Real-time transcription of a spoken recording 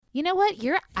You know what?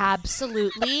 You're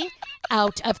absolutely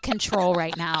out of control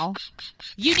right now.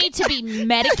 You need to be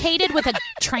medicated with a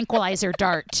tranquilizer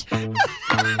dart.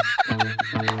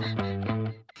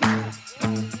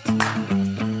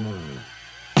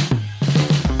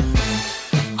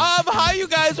 Hi, you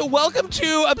guys. Welcome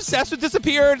to Obsessed with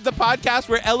Disappeared, the podcast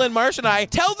where Ellen Marsh and I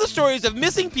tell the stories of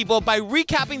missing people by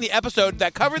recapping the episode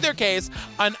that covered their case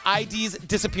on ID's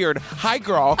Disappeared. Hi,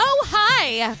 girl. Oh,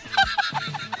 hi.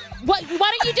 Why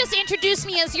don't you just introduce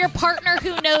me as your partner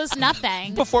who knows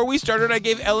nothing? Before we started, I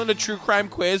gave Ellen a true crime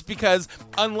quiz because,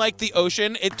 unlike the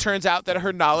ocean, it turns out that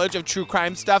her knowledge of true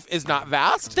crime stuff is not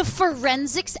vast. The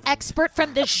forensics expert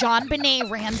from the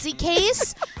JonBenet Ramsey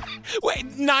case? Wait,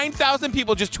 9,000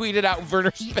 people just tweeted out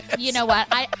Werner Spitz. You know what?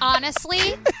 I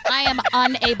am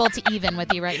unable to even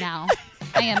with you right now.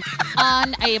 I am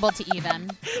unable to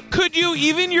even. Could you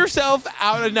even yourself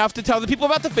out enough to tell the people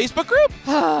about the Facebook group?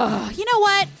 You know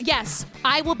what? Yes,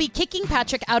 I will be kicking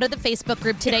Patrick out of the Facebook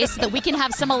group today so that we can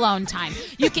have some alone time.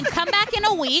 You can come back in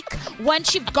a week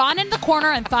once you've gone in the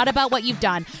corner and thought about what you've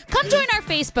done. Come join our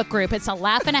Facebook group. It's a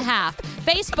laugh and a half.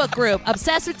 Facebook group,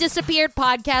 Obsessed with Disappeared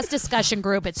podcast discussion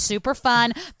group. It's super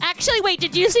fun. Actually, wait,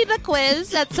 did you see the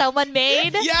quiz that someone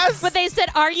made? Yes. But they said,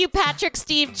 are you Patrick,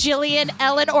 Steve, Jillian,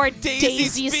 Ellen, or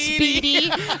Daisy Speedy?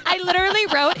 I literally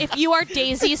wrote, if you are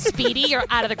Daisy Speedy, you're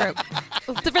out of the group.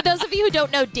 For those of you who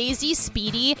don't know, Daisy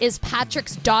Speedy is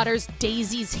Patrick's daughter's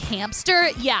Daisy's hamster.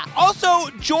 Yeah. Also,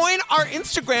 join our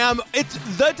Instagram. It's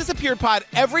The Disappeared Pod.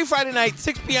 Every Friday night,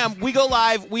 6 p.m., we go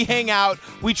live, we hang out,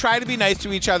 we try to be nice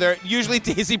to each other. Usually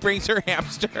Daisy brings her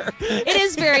hamster. It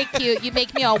is very cute. You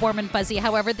make me all warm and fuzzy.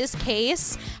 However, this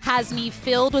case has me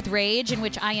filled with rage in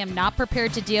which I am not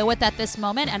prepared to deal with at this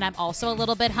moment, and I'm also a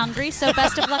little bit hungry, so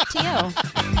best of luck to you.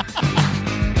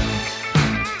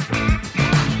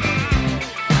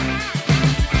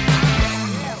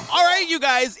 All right, you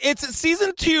guys, it's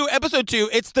season 2, episode 2.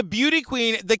 It's The Beauty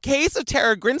Queen, the case of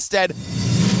Tara Grinstead.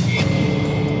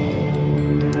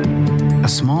 A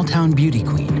small-town beauty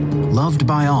queen, loved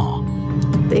by all.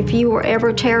 If you were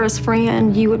ever Tara's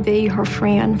friend, you would be her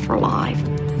friend for life.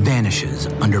 Vanishes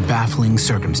under baffling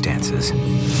circumstances.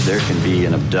 There can be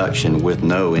an abduction with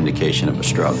no indication of a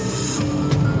struggle.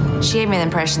 She gave me the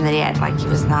impression that he acted like he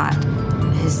was not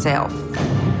himself.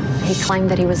 He claimed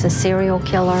that he was a serial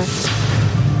killer.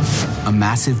 A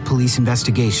massive police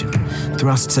investigation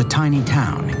thrusts a tiny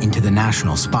town into the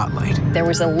national spotlight. There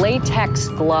was a latex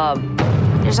glove.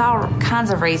 There's all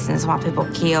kinds of reasons why people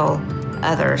kill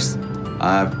others.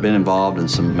 I've been involved in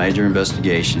some major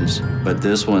investigations, but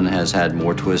this one has had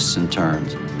more twists and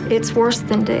turns. It's worse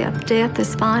than death. Death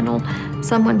is final.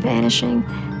 Someone vanishing,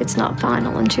 it's not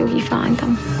final until you find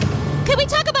them. Can we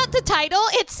talk about the title?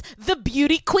 It's The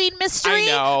Beauty Queen Mystery. I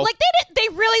know. Like, they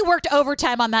really worked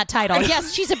overtime on that title.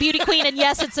 Yes, she's a beauty queen, and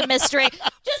yes, it's a mystery.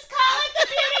 Just call it The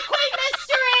Beauty Queen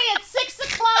Mystery. It's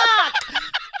 6 o'clock.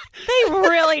 They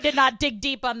really did not dig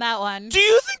deep on that one. Do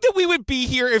you think that we would be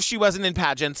here if she wasn't in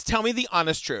pageants? Tell me the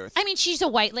honest truth. I mean, she's a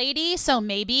white lady, so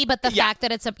maybe, but the fact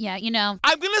that it's you know.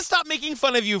 I'm going to stop making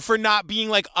fun of you for not being,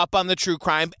 like, up on the true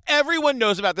crime. Everyone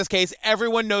knows about this case.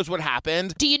 Everyone knows what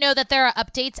happened. Do you know that there are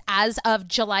updates as of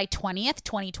July 20th,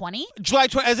 2020? July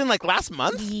 20th, as in, like, last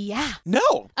month? Yeah.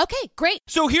 No. Okay, great.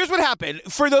 So here's what happened.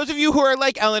 For those of you who are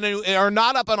like Ellen and are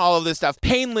not up on all of this stuff,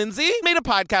 Payne Lindsay made a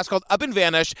podcast called Up and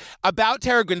Vanish about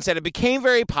Tara Grinstead. It became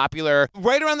very popular.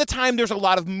 Right around the time, there's a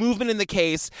lot of movement in the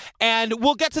case, and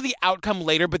we'll get to the outcome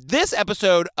later, but this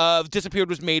episode of Disappeared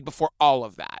was made before all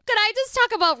of that. Could I just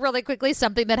talk about really quickly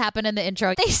something that happened in the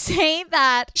intro? They say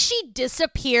that she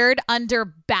disappeared under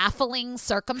baffling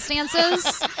circumstances.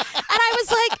 And I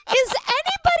was like, is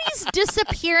anybody's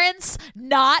disappearance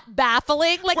not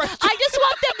baffling? Like, Right. I just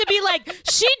want them to be like,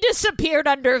 she disappeared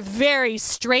under very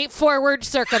straightforward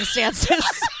circumstances.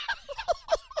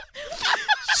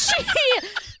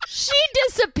 She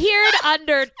disappeared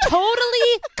under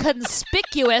totally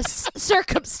conspicuous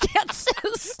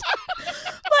circumstances.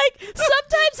 Like,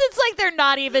 sometimes it's like they're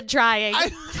not even trying.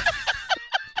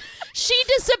 She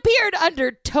disappeared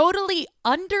under totally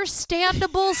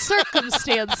understandable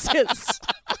circumstances.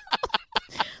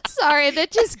 Sorry,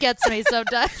 that just gets me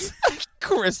sometimes.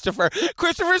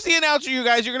 Christopher's the announcer, you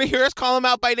guys. You're going to hear us call him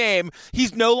out by name.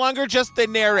 He's no longer just the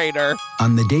narrator.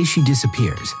 On the day she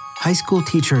disappears, high school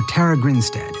teacher Tara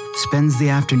Grinstead spends the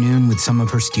afternoon with some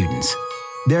of her students.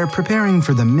 They're preparing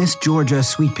for the Miss Georgia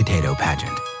Sweet Potato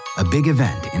pageant. a big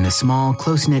event in a small,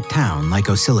 close-knit town like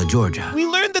Ocilla, Georgia. We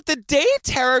learned that the day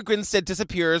Tara Grinstead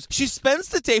disappears, she spends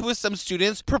the day with some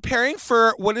students preparing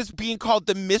for what is being called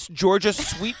the Miss Georgia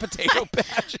Sweet Potato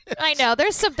Pageant. I know.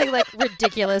 There's something like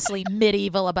ridiculously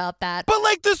medieval about that. But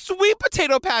like the Sweet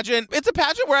Potato Pageant, it's a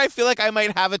pageant where I feel like I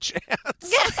might have a chance.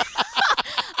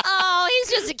 Oh,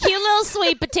 he's just a cute little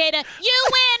sweet potato. You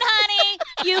win,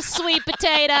 honey. You sweet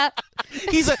potato.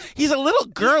 He's a little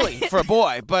girly for a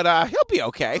boy, but he'll be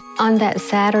okay. On that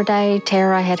Saturday,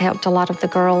 Tara had helped a lot of the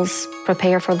girls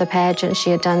prepare for the pageant. She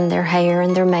had done their hair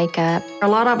and their makeup. A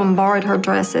lot of them borrowed her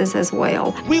dresses as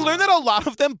well. We learned that a lot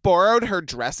of them borrowed her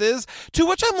dresses, to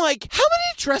which I'm like, how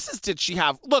many dresses did she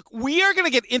have? Look, we are going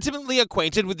to get intimately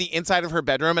acquainted with the inside of her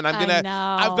bedroom, and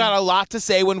I've got a lot to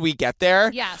say when we get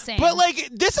there. Yeah, same. But like,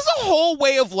 this is a whole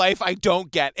way of life I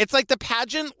don't get. It's like the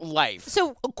pageant life.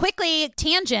 So quickly,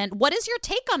 tangent. What is your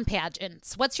take on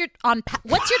pageants? What's your take?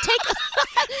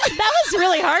 That was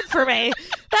really hard for me.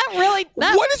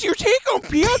 What is your take on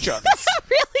pageants? I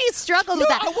really struggled with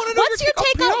that. I want to know What's your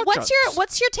take on pageants.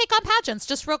 what's your take on pageants?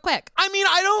 Just real quick. I mean,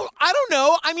 I don't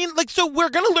know. I mean, like, so we're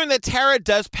going to learn that Tara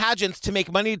does pageants to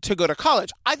make money to go to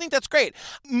college. I think that's great.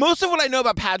 Most of what I know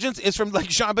about pageants is from like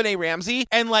JonBenet Ramsey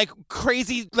and like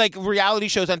crazy like reality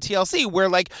shows on TLC where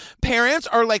like parents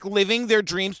are like living their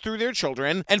dreams through their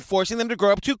children and forcing them to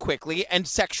grow up too quickly and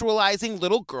sexualizing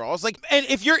little girls. Like, and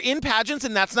if you're in pageants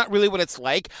and that's not really what it's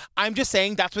like, I'm just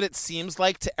saying that's what it seems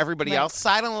like to everybody else. So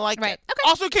I don't like it. Okay.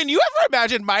 Also, can you ever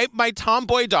imagine my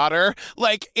tomboy daughter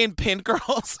like in Pin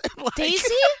Girls? Like,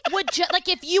 Daisy would like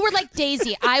if you were like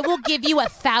Daisy, I will give you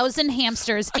 1,000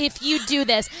 hamsters if you do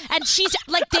this. And she's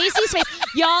like Daisy's face,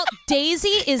 y'all.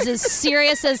 Daisy is as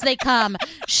serious as they come.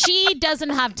 She doesn't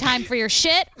have time for your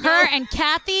shit. Her and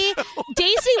Kathy,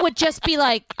 Daisy would just be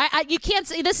like, you can't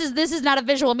see this is not a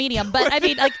visual medium, but I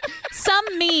mean like some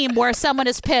meme where someone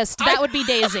is pissed. That would be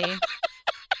Daisy.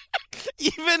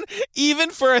 Even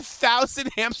for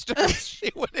 1,000 hamsters,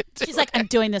 she wouldn't do She's like, I'm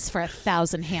doing this for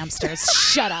 1,000 hamsters.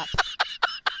 Shut up.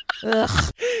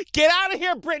 Ugh. Get out of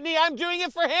here, Brittany. I'm doing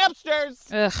it for hamsters.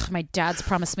 Ugh, my dad's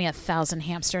promised me 1,000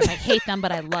 hamsters. I hate them,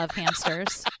 but I love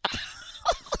hamsters.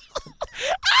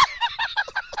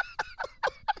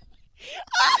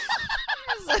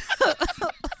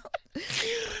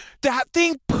 That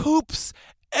thing poops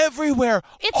everywhere.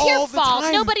 It's all your the fault.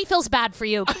 time. Nobody feels bad for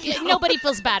you. Nobody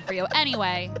feels bad for you.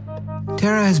 Anyway.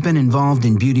 Tara has been involved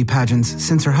in beauty pageants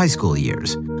since her high school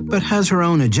years, but has her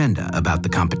own agenda about the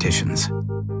competitions.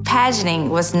 Pageanting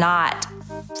was not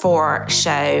for show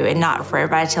and not for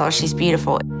everybody to tell her she's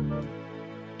beautiful.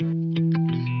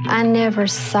 I never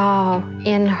saw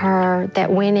in her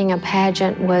that winning a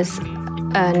pageant was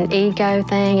an ego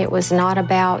thing. It was not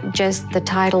about just the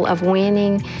title of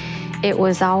winning. It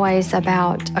was always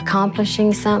about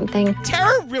accomplishing something.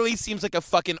 Tara really seems like a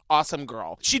fucking awesome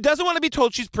girl. She doesn't want to be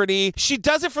told she's pretty. She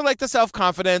does it for like the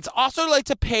self-confidence. Also like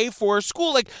to pay for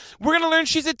school. Like we're going to learn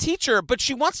she's a teacher, but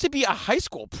she wants to be a high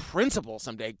school principal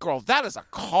someday. Girl, that is a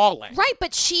calling. Right,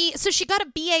 but she got a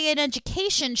BA in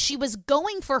education. She was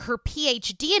going for her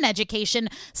PhD in education,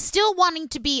 still wanting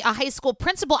to be a high school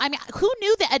principal. I mean, who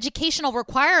knew the educational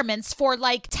requirements for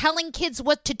like telling kids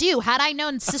what to do? Had I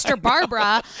known Sister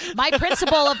Barbara, my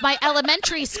principal of my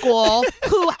elementary school,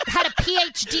 who had a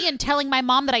PhD in telling my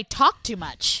mom that I talk too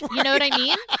much. You know what I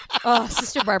mean? Oh,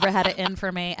 Sister Barbara had it in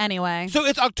for me. Anyway. So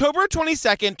it's October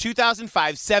 22nd,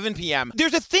 2005, 7 p.m.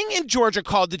 There's a thing in Georgia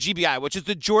called the GBI, which is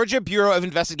the Georgia Bureau of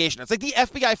Investigation. It's like the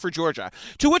FBI for Georgia.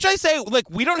 To which I say, like,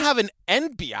 we don't have an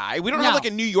NBI. We don't have like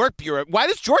a New York Bureau. Why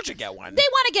does Georgia get one? They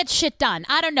want to get shit done.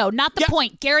 I don't know. Not the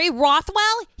point. Gary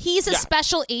Rothwell, he's a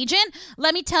special agent.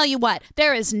 Let me tell you what.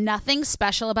 There is nothing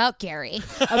special about Gary.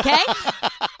 Okay?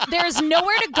 There's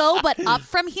nowhere to go but up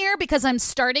from here because I'm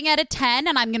starting at a 10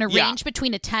 and I'm going to range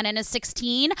between a 10 and a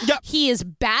 16. Yep. He is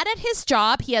bad at his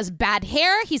job. He has bad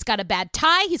hair. He's got a bad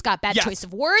tie. He's got bad choice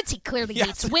of words. He clearly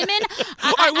hates women.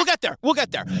 All right, we'll get there. We'll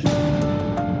get there.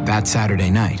 That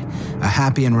Saturday night, a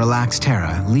happy and relaxed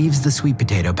Tara leaves the sweet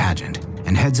potato pageant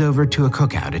and heads over to a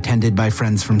cookout attended by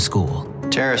friends from school.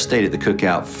 Tara stayed at the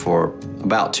cookout for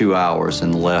about 2 hours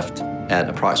and left at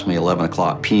approximately 11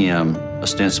 o'clock p.m.,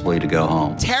 ostensibly to go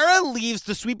home. Tara leaves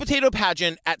the sweet potato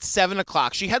pageant at 7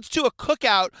 o'clock. She heads to a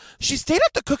cookout. She stayed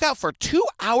at the cookout for 2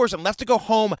 hours and left to go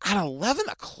home at 11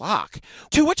 o'clock.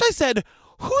 To which I said,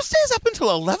 who stays up until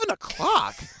 11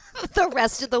 o'clock? The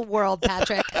rest of the world,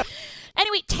 Patrick.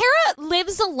 Anyway, Tara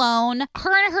lives alone.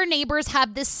 Her and her neighbors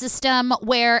have this system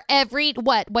where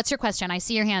what's your question? I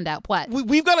see your hand up. What?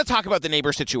 We've got to talk about the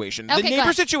neighbor situation. Okay, the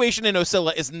neighbor situation in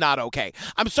Ocilla is not okay.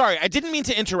 I'm sorry. I didn't mean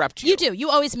to interrupt you. You do. You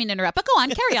always mean to interrupt, but go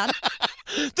on. Carry on.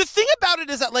 The thing about it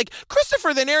is that, like,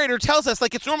 Christopher, the narrator, tells us,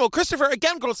 like, it's normal. Christopher,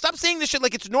 again, girl, stop saying this shit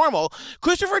like it's normal.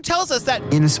 Christopher tells us that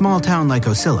In a small town like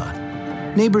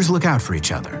Ocilla, neighbors look out for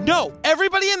each other. no,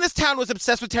 everybody in this town was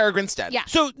obsessed with Tara Grinstead. Yeah.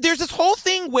 So there's this whole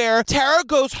thing where Tara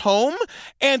goes home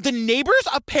and the neighbors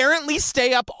apparently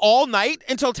stay up all night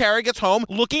until Tara gets home,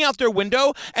 looking out their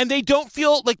window, and they don't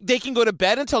feel like they can go to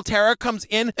bed until Tara comes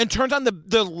in and turns on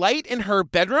the light in her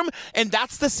bedroom, and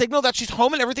that's the signal that she's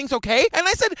home and everything's okay. And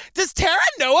I said, does Tara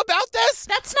know about this?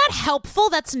 That's not helpful.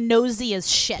 That's nosy as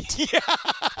shit. Yeah.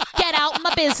 Get out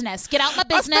my business. Get out my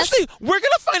business. Especially, we're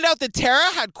going to find out that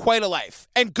Tara had quite a life,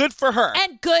 and good for her.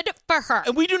 And good for her.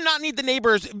 And we do not need the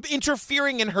neighbors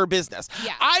interfering in her business.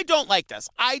 Yeah. I don't like this.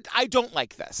 I don't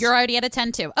like this. You're already at a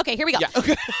 10 too. Okay, here we go. Yeah.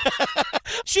 Okay.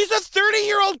 She's a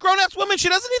 30-year-old grown-ass woman. She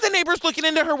doesn't need the neighbors looking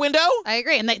into her window. I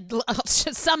agree. And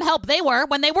some help they were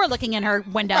when they were looking in her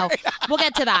window. We'll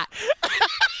get to that.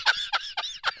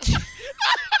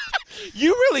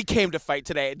 You really came to fight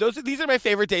today. These are my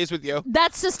favorite days with you.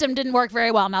 That system didn't work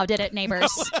very well now, did it,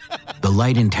 neighbors? The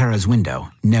light in Tara's window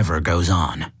never goes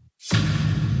on.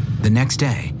 The next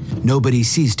day, nobody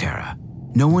sees Tara.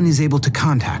 No one is able to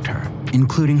contact her,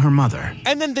 including her mother.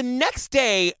 And then the next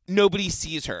day, nobody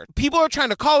sees her. People are trying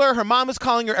to call her. Her mom is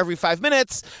calling her every 5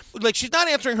 minutes. Like, she's not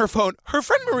answering her phone. Her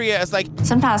friend Maria is like,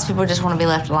 Sometimes people just want to be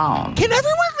left alone. can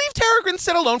everyone leave Tara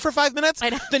Grinstead alone for 5 minutes?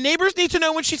 I know. The neighbors need to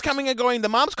know when she's coming and going. The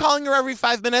mom's calling her every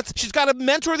 5 minutes. She's got to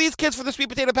mentor these kids for the sweet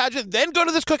potato pageant, then go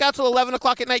to this cookout till 11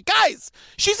 o'clock at night. Guys,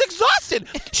 she's exhausted.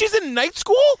 She's in night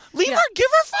school. Leave her. Give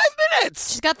her 5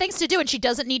 minutes. She's got things to do, and she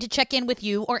doesn't need to check in with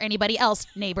you or anybody else,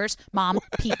 neighbors, mom,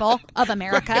 people of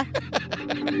America.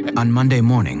 On Monday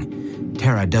morning,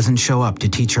 Tara doesn't show up to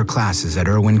teach her classes at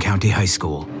Irwin County High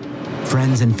School.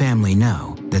 Friends and family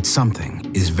know that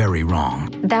something is very wrong.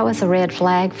 That was a red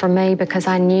flag for me because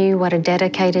I knew what a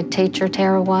dedicated teacher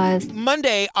Tara was.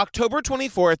 Monday, October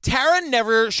 24th, Tara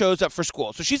never shows up for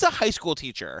school. So she's a high school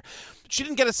teacher. She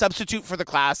didn't get a substitute for the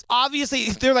class. Obviously,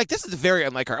 they're like, this is very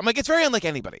unlike her. I'm like, it's very unlike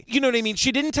anybody. You know what I mean?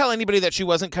 She didn't tell anybody that she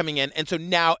wasn't coming in, and so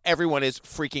now everyone is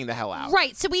freaking the hell out.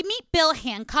 Right. So we meet Bill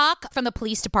Hancock from the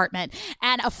police department,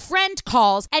 and a friend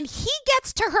calls, and he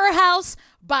gets to her house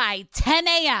by 10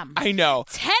 a.m. I know.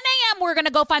 10 a.m. we're going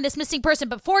to go find this missing person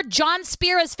before John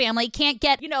Spira's family can't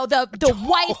get, the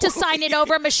wife to sign it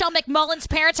over. Michelle McMullen's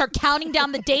parents are counting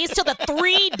down the days till the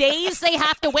 3 days they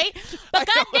have to wait. But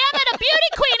goddamn it, a beauty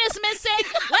queen is missing.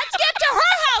 Let's get to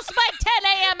her house by 10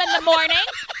 a.m. in the morning.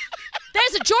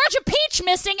 There's a Georgia peach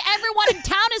missing. Everyone in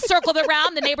town is circled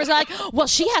around. The neighbors are like, well,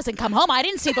 she hasn't come home. I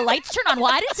didn't see the lights turn on.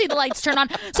 Well, I didn't see the lights turn on.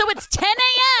 So it's 10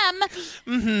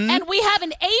 a.m. And we have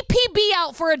an APB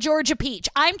out for a Georgia peach.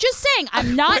 I'm just saying,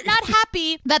 I'm not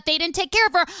happy that they didn't take care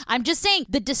of her. I'm just saying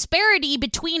the disparity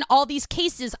between all these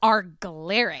cases are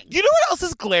glaring. You know what else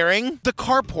is glaring? The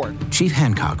carport. Chief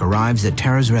Hancock arrives at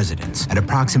Tara's residence at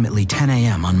approximately 10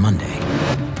 a.m. on Monday.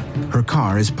 Her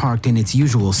car is parked in its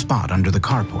usual spot under the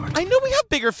carport. I know we have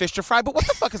bigger fish to fry, but what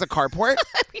the fuck is a carport?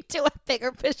 We do have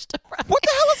bigger fish to fry. What the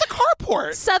hell is a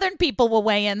carport? Southern people will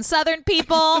weigh in. Southern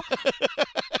people.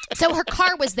 So her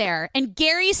car was there, and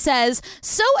Gary says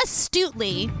so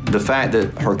astutely. The fact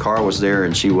that her car was there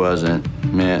and she wasn't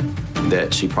meant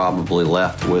that she probably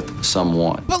left with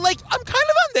someone. But, like, I'm kind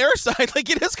of on their side. Like,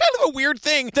 it is kind of a weird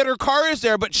thing that her car is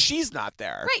there, but she's not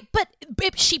there. Right, but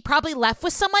if she probably left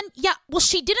with someone. Yeah, well,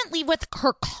 she didn't leave with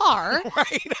her car.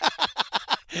 Right.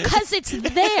 Because it's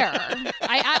there.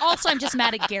 I'm just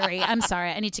mad at Gary. I'm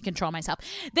sorry. I need to control myself.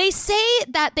 They say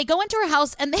that they go into her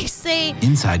house and they say...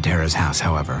 Inside Tara's house,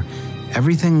 however,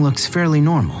 everything looks fairly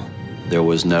normal. There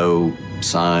was no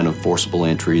sign of forcible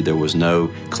entry. There was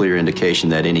no clear indication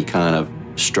that any kind of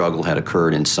struggle had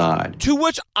occurred inside. To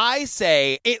which I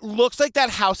say, it looks like that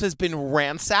house has been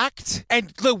ransacked and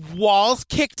the walls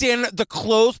kicked in, the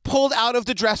clothes pulled out of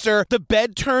the dresser, the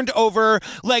bed turned over,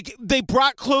 like they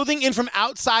brought clothing in from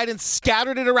outside and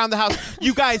scattered it around the house.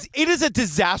 You guys, it is a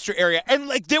disaster area. And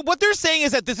like what they're saying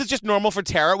is that this is just normal for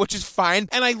Tara, which is fine.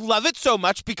 And I love it so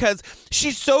much because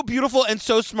she's so beautiful and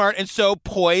so smart and so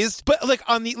poised. But like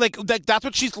on the, like that's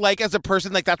what she's like as a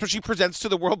person. Like that's what she presents to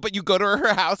the world. But you go to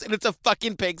her house and it's a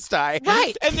fucking pigsty.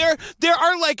 Right. And there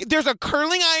are like, there's a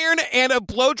curling iron and a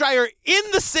blow dryer in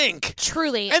the sink.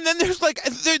 Truly. And then there's like,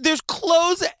 there's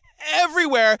clothes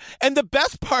everywhere. And the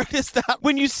best part is that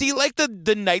when you see like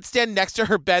the nightstand next to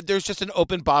her bed, there's just an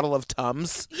open bottle of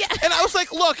Tums. Yeah. And I was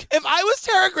like, look, if I was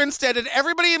Tara Grinstead and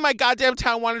everybody in my goddamn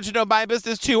town wanted to know my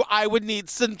business too, I would need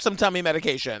some tummy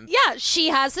medication. Yeah, she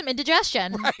has some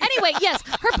indigestion. Right. Anyway, yes,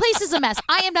 her place is a mess.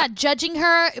 I am not judging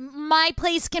her. my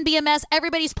place can be a mess.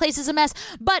 Everybody's place is a mess.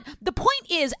 But the point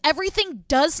is, everything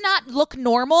does not look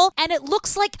normal, and it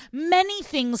looks like many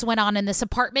things went on in this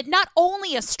apartment. Not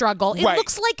only a struggle, it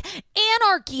looks like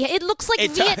anarchy. It looks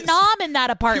like Vietnam in that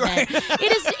apartment.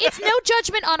 It's no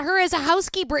judgment on her as a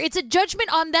housekeeper. It's a judgment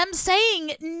on them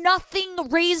saying nothing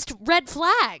raised red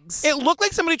flags. It looked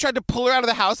like somebody tried to pull her out of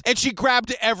the house, and she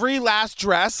grabbed every last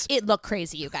dress. It looked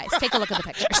crazy, you guys. Take a look at the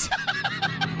pictures.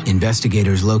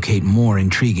 Investigators locate more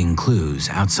intriguing clues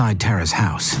outside Tara's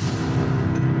house.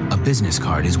 A business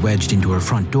card is wedged into her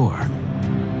front door.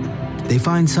 They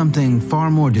find something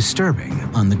far more disturbing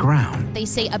on the ground. They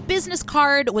say a business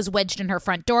card was wedged in her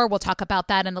front door. We'll talk about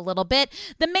that in a little bit.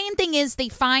 The main thing is they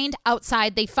find a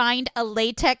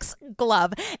latex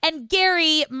glove. And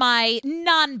Gary, my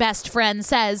non-best friend,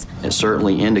 says, It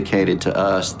certainly indicated to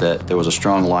us that there was a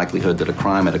strong likelihood that a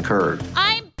crime had occurred.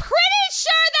 I'm pretty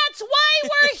sure that's why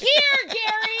we're here,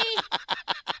 Gary.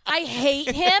 I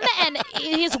hate him, and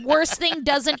his worst thing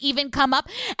doesn't even come up.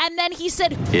 And then he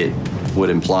said, It would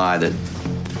imply that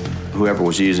whoever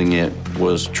was using it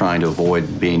was trying to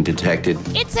avoid being detected.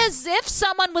 It's as if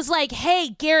someone was like, hey,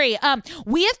 Gary,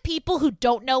 we have people who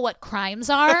don't know what crimes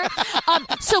are.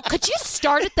 So could you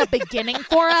start at the beginning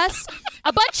for us?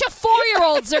 A bunch of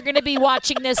 4-year-olds are going to be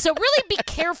watching this, so really be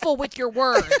careful with your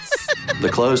words. The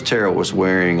clothes Tara was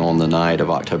wearing on the night of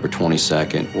October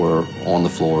 22nd were on the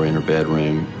floor in her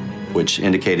bedroom, which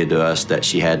indicated to us that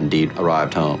she had indeed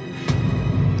arrived home.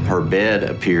 Her bed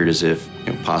appeared as if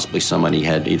possibly somebody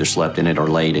had either slept in it or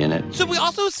laid in it. So we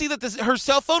also see that her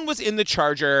cell phone was in the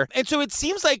charger, and so it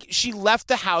seems like she left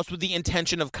the house with the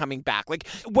intention of coming back. Like,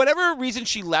 whatever reason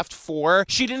she left for,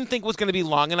 she didn't think was going to be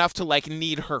long enough to, like,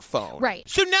 need her phone. Right.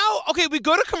 So now, okay, we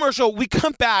go to commercial, we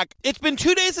come back. It's been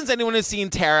 2 days since anyone has seen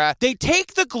Tara. They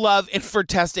take the glove in for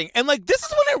testing, and, like, this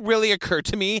is when it really occurred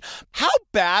to me, how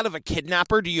bad of a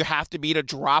kidnapper do you have to be to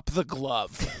drop the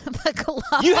glove? The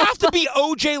glove. You have to be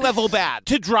OJ level bad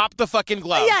to drop the fucking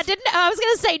glove. Yeah,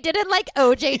 didn't like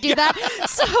OJ do that?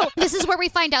 So this is where we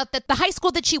find out that the high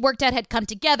school that she worked at had come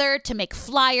together to make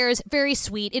flyers. Very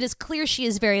sweet. It is clear she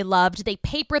is very loved. They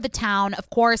paper the town, of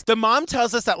course. The mom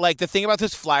tells us that, like, the thing about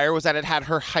this flyer was that it had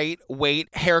her height, weight,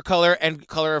 hair color, and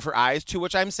color of her eyes, to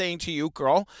which I'm saying to you,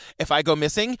 girl, if I go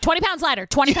missing... 20 pounds lighter.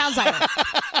 20 pounds lighter.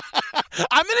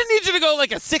 I'm going to need you to go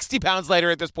like a 60 pounds lighter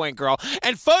at this point, girl,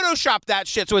 and Photoshop that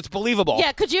shit so it's believable.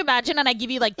 Yeah, could you imagine? And I give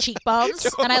you, like, cheekbones.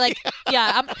 And I, like,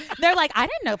 they're like, I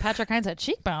didn't know Patrick Hines had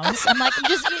cheekbones. I'm like,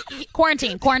 just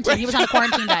quarantine. He was on a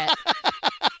quarantine diet.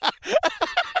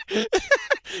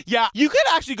 Yeah, you could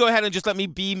actually go ahead and just let me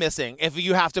be missing if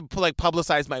you have to, like,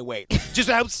 publicize my weight. Just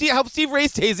help Steve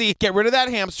raise Daisy, get rid of that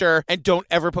hamster, and don't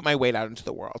ever put my weight out into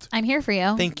the world. I'm here for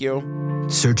you. Thank you.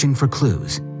 Searching for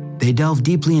clues, they delve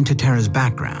deeply into Tara's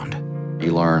background.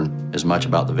 You learn as much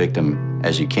about the victim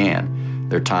as you can,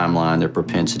 their timeline, their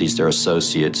propensities, their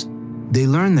associates. They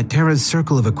learn that Tara's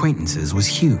circle of acquaintances was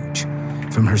huge,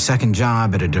 from her second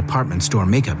job at a department store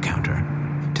makeup counter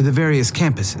to the various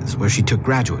campuses where she took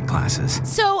graduate classes.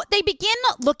 So they begin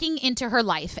looking into her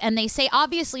life, and they say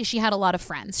obviously she had a lot of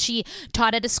friends. She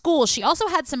taught at a school. She also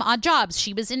had some odd jobs.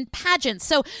 She was in pageants.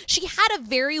 So she had a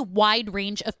very wide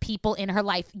range of people in her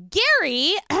life.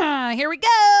 Gary, here we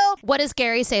go. What does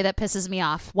Gary say that pisses me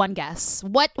off? One guess.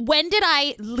 When did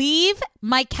I leave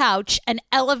my couch and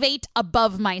elevate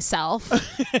above myself?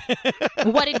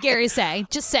 What did Gary say?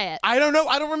 Just say it. I don't know.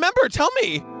 I don't remember. Tell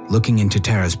me. Looking into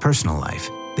Tara's personal life,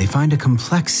 they find a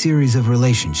complex series of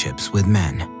relationships with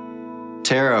men.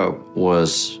 Tara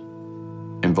was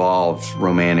involved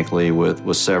romantically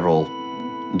with several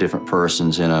different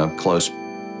persons in a close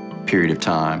period of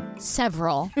time.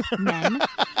 Several men.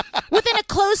 Within a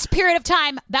close period of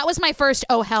time. That was my first,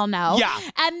 oh, hell no. Yeah.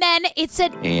 And then it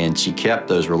said... And she kept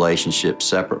those relationships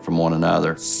separate from one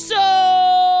another. So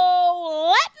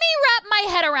let me wrap my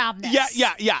head around this.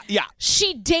 Yeah.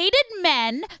 She dated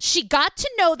men. She got to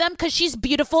know them because she's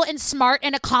beautiful and smart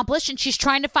and accomplished, and she's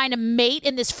trying to find a mate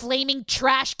in this flaming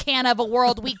trash can of a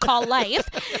world we call life.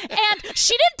 And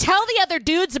she didn't tell the other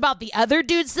dudes about the other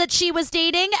dudes that she was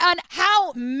dating and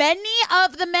how many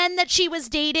of the men that she was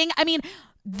dating. I mean,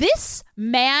 this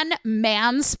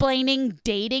mansplaining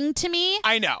dating to me.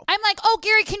 I know. I'm like, oh,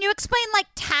 Gary, can you explain, like,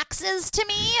 taxes to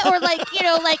me? Or, like, you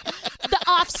know, like, the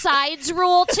offsides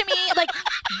rule to me? Like,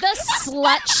 the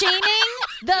slut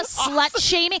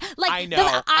shaming. Like, I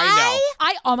know.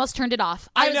 I almost turned it off.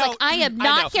 I was like, I am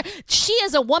not here. She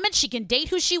is a woman. She can date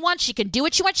who she wants. She can do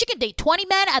what she wants. She can date 20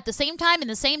 men at the same time in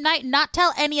the same night and not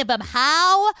tell any of them.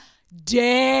 How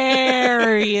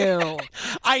dare you?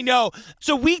 I know.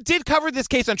 So we did cover this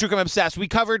case on True Crime Obsessed. We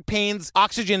covered Payne's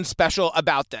Oxygen special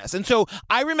about this. And so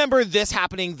I remember this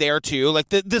happening there too. Like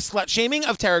the slut shaming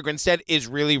of Tara Grinstead is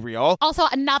really real. Also,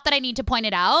 not that I need to point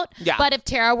it out, Yeah. but if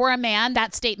Tara were a man,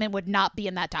 that statement would not be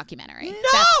in that documentary.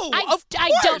 No,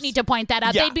 I don't need to point that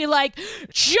out. Yeah. They'd be like,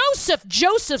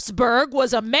 Josephsburg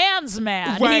was a man's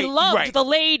man. Right, he loved right. the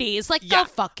ladies. Like, Yeah. go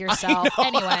fuck yourself.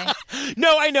 Anyway.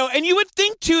 No, I know. And you would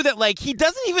think, too, that, like, he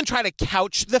doesn't even try to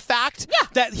couch the fact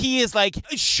that he is, like,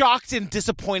 shocked and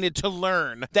disappointed to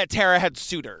learn that Tara had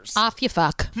suitors. Off you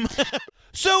fuck.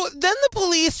 So then the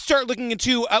police start looking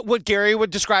into what Gary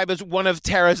would describe as one of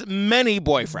Tara's many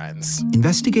boyfriends.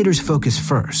 Investigators focus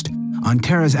first on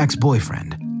Tara's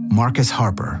ex-boyfriend, Marcus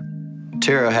Harper.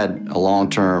 Tara had a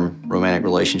long-term romantic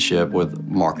relationship with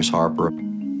Marcus Harper.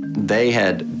 They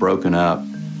had broken up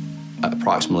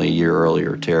approximately a year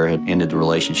earlier. Tara had ended the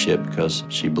relationship because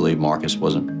she believed Marcus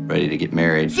wasn't ready to get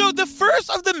married. So the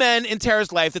first of the men in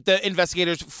Tara's life that the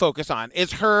investigators focus on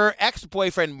is her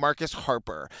ex-boyfriend, Marcus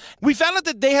Harper. We found out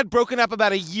that they had broken up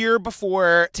about a year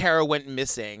before Tara went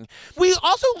missing. We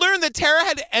also learned that Tara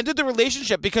had ended the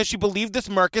relationship because she believed this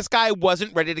Marcus guy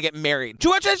wasn't ready to get married. To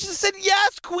which I just said,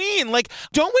 yes, queen. Like,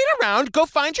 don't wait around. Go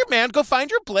find your man. Go find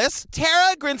your bliss.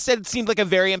 Tara Grinstead seemed like a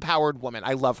very empowered woman.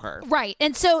 I love her. Right.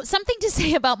 And so something to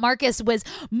say about Marcus was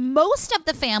most of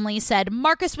the family said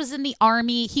Marcus was in the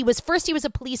army. He was a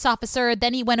police officer.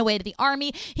 Then he went away to the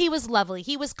army. He was lovely.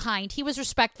 He was kind. He was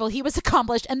respectful. He was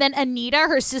accomplished. And then Anita,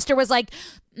 her sister, was like,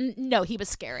 no, he was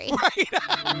scary.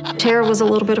 Right. Tara was a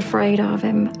little bit afraid of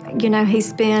him. You know,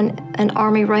 he's been an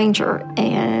Army Ranger,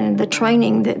 and the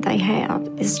training that they have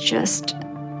is just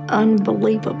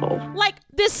unbelievable. Like,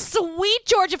 this sweet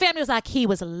Georgia family was like, he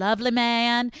was a lovely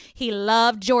man. He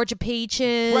loved Georgia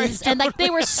peaches. Right. And like, they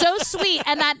were so sweet.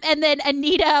 And then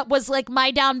Anita was like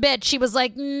my down bitch. She was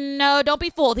like, no, don't be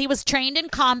fooled. He was trained in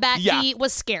combat. Yeah. He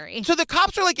was scary. So the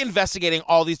cops are like investigating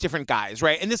all these different guys,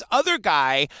 right? And this other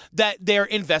guy that they're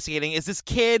investigating is this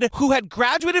kid who had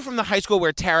graduated from the high school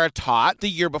where Tara taught the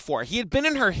year before. He had been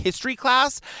in her history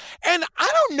class. And I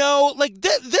don't know, like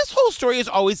this whole story has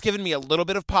always given me a little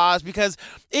bit of pause because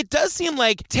it does seem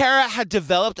like Tara had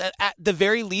developed at the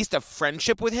very least a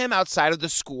friendship with him outside of the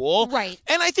school. Right.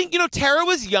 And I think, Tara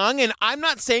was young, and I'm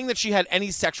not saying that she had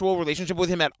any sexual relationship with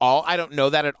him at all. I don't know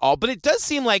that at all. But it does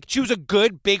seem like she was a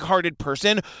good, big-hearted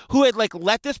person who had, like,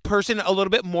 let this person a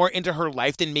little bit more into her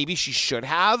life than maybe she should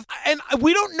have. And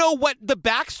we don't know what the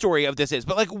backstory of this is,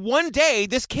 but, like, one day,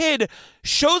 this kid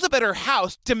shows up at her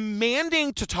house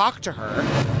demanding to talk to her.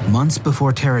 Months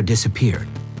before Tara disappeared,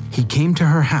 he came to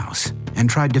her house and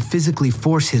tried to physically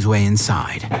force his way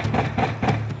inside.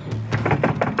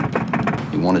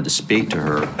 He wanted to speak to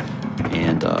her,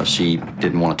 and she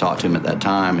didn't want to talk to him at that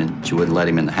time, and she wouldn't let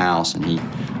him in the house, and he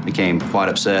became quite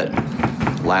upset,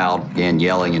 loud, began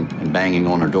yelling and banging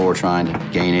on her door trying to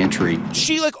gain entry.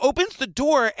 She, like, opens the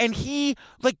door, and he,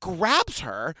 like, grabs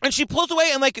her, and she pulls away,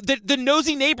 and, like, the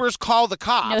nosy neighbors call the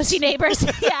cops. Nosy neighbors.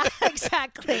 Yeah,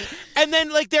 exactly. And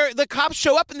then, like, the cops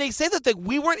show up, and they say that, like,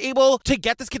 we weren't able to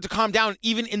get this kid to calm down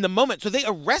even in the moment, so they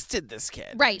arrested this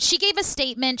kid. Right. She gave a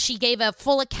statement. She gave a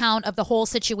full account of the whole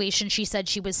situation. She said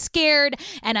she was scared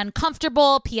and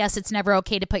uncomfortable. P.S. It's never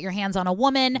okay to put your hands on a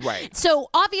woman. Right. So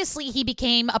obviously he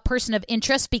became a person of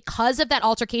interest because of that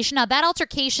altercation. Now, that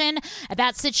altercation,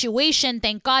 that situation,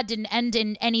 thank God, didn't end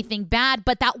in anything bad,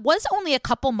 but that was only a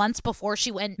couple months before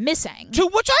she went missing. To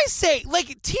which I say,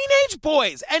 like, teenage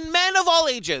boys and men of all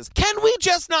ages, can we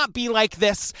just not be like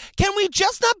this? Can we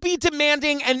just not be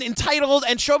demanding and entitled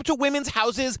and show up to women's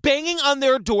houses, banging on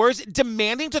their doors,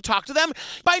 demanding to talk to them?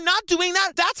 By not doing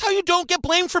that, that's how you don't get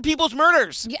blamed for people's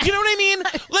murders. Yeah. You know what I mean?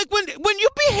 Like, when you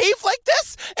behave like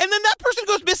this and then that person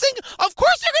goes missing, of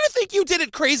course they're going to think you did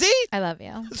it crazy. I love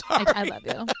you. Sorry. I love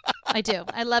you. I do.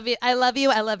 I love you. I love you.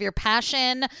 I love your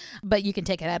passion, but you can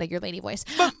take it out of your lady voice.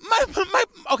 But my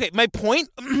point.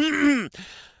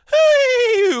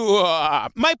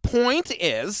 My point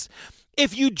is,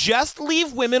 if you just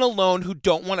leave women alone who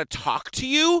don't want to talk to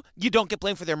you, you don't get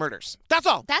blamed for their murders. That's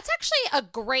all. That's actually a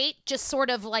great, just sort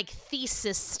of like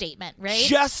thesis statement, right?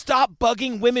 Just stop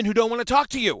bugging women who don't want to talk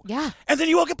to you. Yeah. And then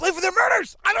you won't get blamed for their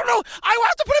murders. I don't know. I will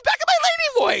have to put it back in my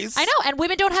lady voice. I know, and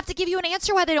women don't have to give you an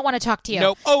answer why they don't want to talk to you.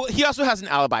 Nope. Oh, he also has an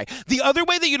alibi. The other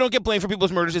way that you don't get blamed for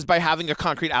people's murders is by having a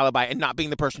concrete alibi and not being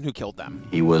the person who killed them.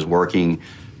 He was working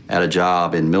at a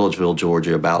job in Milledgeville,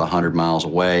 Georgia, about 100 miles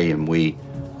away, and we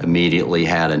immediately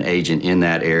had an agent in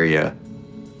that area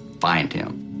find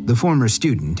him. The former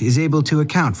student is able to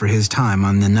account for his time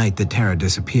on the night that Tara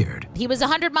disappeared. He was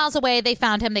 100 miles away. They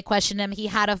found him. They questioned him. He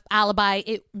had an alibi.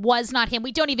 It was not him.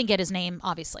 We don't even get his name,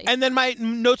 obviously. And then my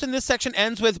notes in this section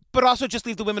ends with, but also just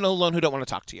leave the women alone who don't want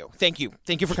to talk to you. Thank you.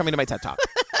 Thank you for coming to my TED Talk.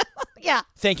 Yeah.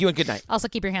 Thank you and good night. Also,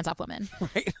 keep your hands off women.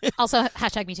 Right. Also,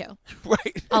 hashtag me too.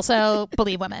 Right. Also,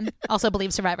 believe women. Also,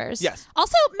 believe survivors. Yes.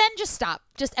 Also, men, just stop.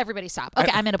 Just everybody stop. Okay,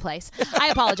 I'm in a place. I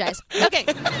apologize. Okay.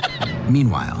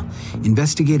 Meanwhile,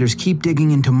 investigators keep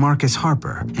digging into Marcus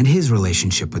Harper and his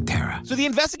relationship with Tara. So the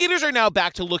investigators are now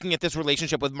back to looking at this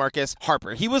relationship with Marcus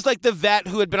Harper. He was like the vet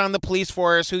who had been on the police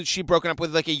force, who she'd broken up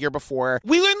with like a year before.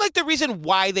 We learned like the reason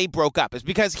why they broke up is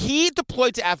because he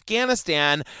deployed to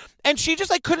Afghanistan and she just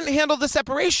like couldn't handle the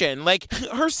separation. Like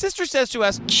her sister says to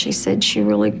us, she said she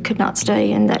really could not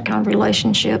stay in that kind of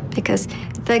relationship because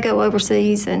if they go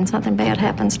overseas and something bad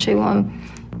happens to them,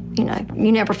 you know,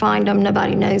 you never find them.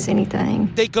 Nobody knows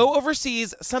anything. They go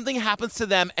overseas, something happens to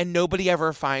them, and nobody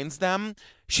ever finds them.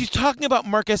 She's talking about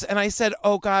Marcus, and I said,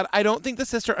 oh, God, I don't think the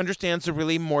sister understands the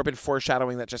really morbid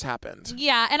foreshadowing that just happened.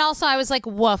 Yeah, and also I was like,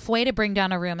 woof, way to bring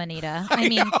down a room, Anita. I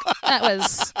mean, that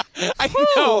was... I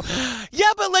know.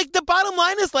 Yeah, but like the bottom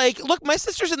line is like, look, my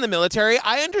sister's in the military.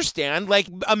 I understand. Like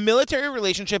a military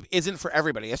relationship isn't for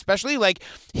everybody, especially like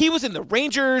he was in the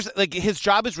Rangers. Like his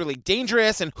job is really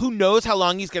dangerous and who knows how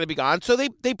long he's going to be gone. So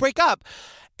they break up.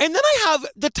 And then I have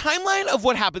the timeline of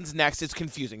what happens next is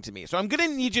confusing to me. So I'm gonna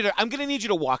need you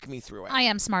to walk me through it. I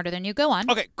am smarter than you. Go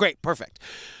on. Okay, great, perfect.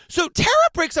 So Tara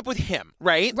breaks up with him,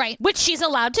 right? Right, which she's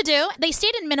allowed to do. They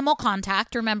stayed in minimal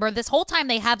contact. Remember, this whole time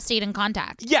they have stayed in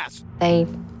contact. Yes. They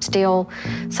still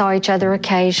saw each other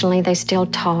occasionally. They still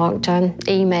talked and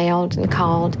emailed and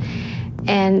called.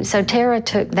 And so Tara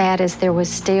took that as there was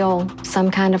still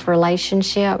some kind of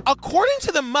relationship. According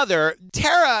to the mother,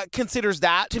 Tara considers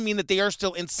that to mean that they are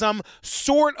still in some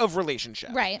sort of relationship.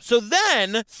 Right. So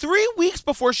then, 3 weeks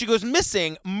before she goes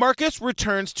missing, Marcus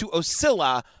returns to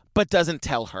Osceola, but doesn't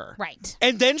tell her. Right.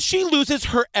 And then she loses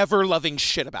her ever-loving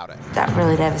shit about it. That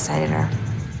really devastated her.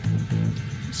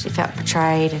 She felt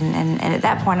betrayed, and at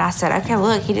that point I said, okay,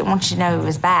 look, he didn't want you to know he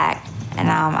was back. And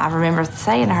I remember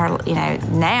saying to her, you know,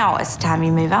 now it's the time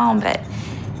you move on, but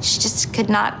she just could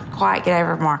not quite get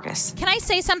over Marcus. Can I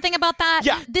say something about that?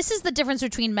 Yeah. This is the difference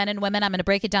between men and women. I'm going to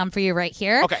break it down for you right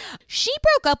here. Okay. She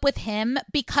broke up with him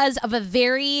because of a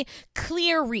very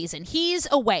clear reason. He's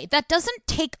away. That doesn't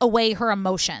take away her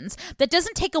emotions. That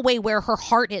doesn't take away where her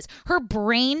heart is. Her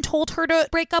brain told her to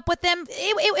break up with him.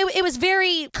 It was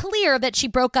very clear that she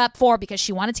broke up because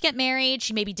she wanted to get married.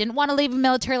 She maybe didn't want to leave a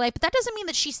military life, but that doesn't mean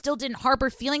that she still didn't harbor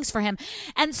feelings for him.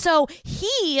 And so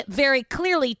he very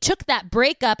clearly took that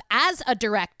breakup as a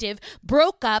directive,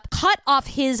 broke up, cut off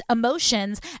his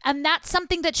emotions, and that's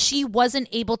something that she wasn't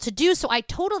able to do. So I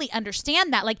totally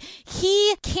understand that. Like,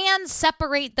 he can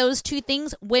separate those two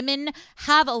things. Women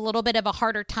have a little bit of a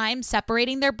harder time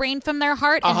separating their brain from their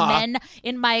heart, and men,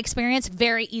 in my experience,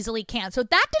 very easily can. So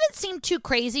that didn't seem too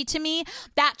crazy to me,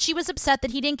 that she was upset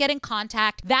that he didn't get in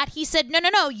contact, that he said,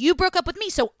 no, you broke up with me,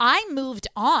 so I moved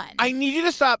on. I need you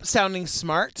to stop sounding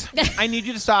smart. I need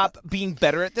you to stop being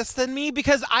better at this than me,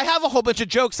 because I have a whole bunch of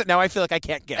jokes that now I feel like I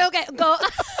can't get. Okay, go.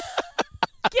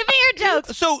 Give me your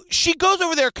jokes. So she goes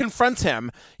over there, confronts him.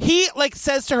 He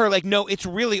says to her, no, it's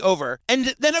really over.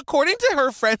 And then according to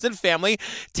her friends and family,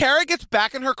 Tara gets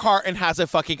back in her car and has a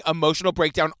fucking emotional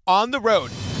breakdown on the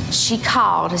road. She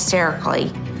called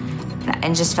hysterically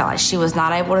and just felt like she was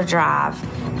not able to drive.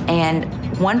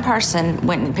 And one person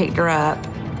went and picked her up,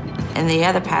 and the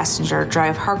other passenger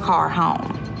drove her car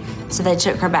home. So they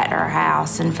took her back to her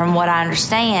house, and from what I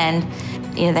understand,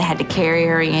 they had to carry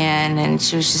her in, and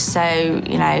she was just so,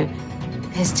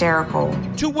 hysterical.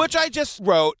 To which I just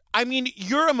wrote, I mean,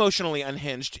 you're emotionally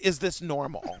unhinged. Is this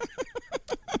normal?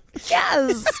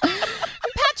 Yes.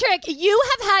 Patrick, you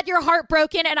have had your heart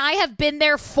broken, and I have been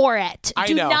there for it. I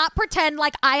Do know. not pretend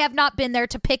like I have not been there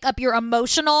to pick up your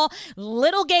emotional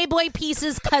little gay boy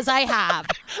pieces, because I have.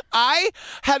 I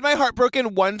had my heart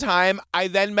broken one time. I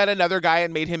then met another guy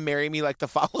and made him marry me the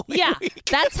following week.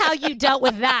 That's how you dealt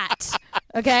with that.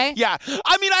 Okay? Yeah.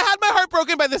 I mean, I had my heart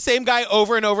broken by the same guy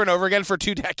over and over and over again for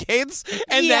 2 decades.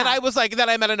 And then I was then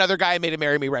I met another guy and made him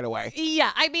marry me right away.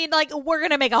 Yeah. I mean, we're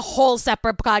going to make a whole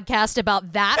separate podcast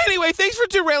about that. Anyway, thanks for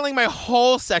derailing my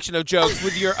whole section of jokes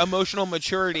with your emotional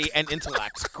maturity and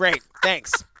intellect. Great.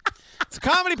 Thanks. It's a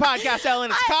comedy podcast,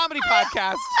 Ellen. It's a comedy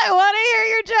podcast. I want to hear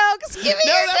your jokes. Give me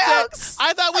your jokes.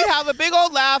 I thought we'd have a big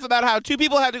old laugh about how two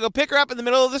people had to go pick her up in the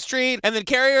middle of the street and then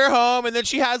carry her home, and then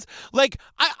she has, like,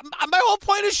 my whole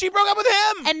point is she broke up with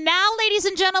him. And now, ladies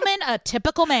and gentlemen, a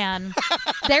typical man.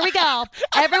 There we go.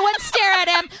 Everyone stare at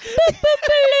him.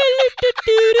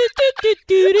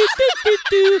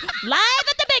 Live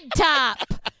at the big top.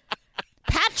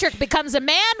 Patrick becomes a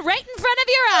man right in front of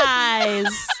your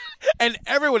eyes. And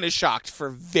everyone is shocked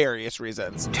for various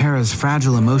reasons. Tara's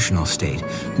fragile emotional state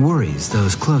worries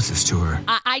those closest to her.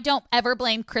 I don't ever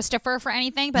blame Christopher for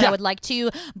anything, but I would like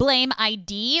to blame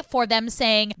ID for them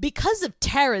saying, because of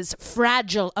Tara's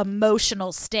fragile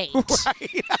emotional state.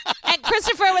 Right. And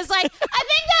Christopher was like, I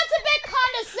think that's a bit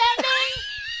condescending.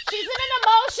 She's in an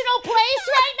emotional place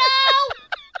right now.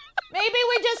 Maybe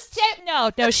we just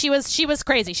no. She was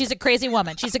crazy. She's a crazy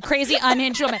woman. She's a crazy,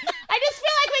 unhinged woman. I just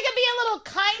feel like we could be a little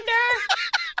kinder.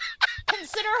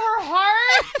 Consider her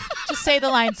heart. Just say the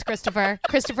lines, Christopher.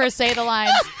 Christopher, say the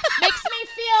lines. Makes me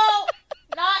feel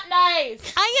not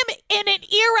nice. I am in an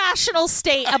irrational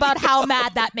state about how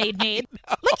mad that made me.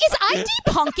 Like, is ID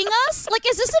punking us? Like,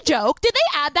 is this a joke? Did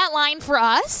they add that line for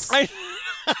us? I know.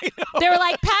 They were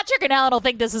like, Patrick and Ellen will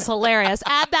think this is hilarious.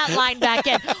 Add that line back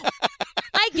in.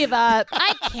 I give up.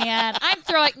 I can't. I'm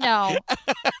throwing no.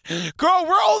 Girl,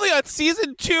 we're only on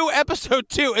season 2, episode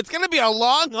 2. It's going to be a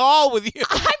long haul with you.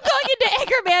 I'm going into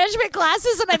anger management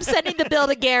classes and I'm sending the bill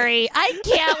to Gary. I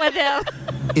can't with him.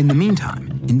 In the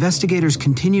meantime, investigators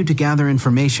continue to gather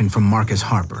information from Marcus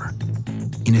Harper.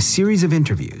 In a series of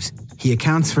interviews, he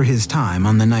accounts for his time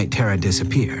on the night Tara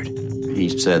disappeared. He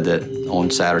said that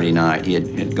on Saturday night he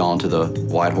had gone to the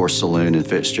White Horse Saloon in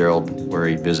Fitzgerald where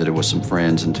he visited with some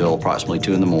friends until approximately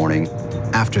 2 a.m.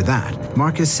 After that,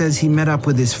 Marcus says he met up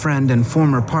with his friend and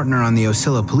former partner on the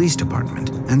Ocilla Police Department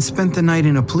and spent the night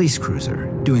in a police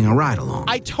cruiser doing a ride-along.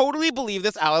 I totally believe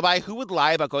this alibi. Who would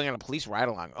lie about going on a police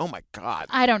ride-along? Oh, my God.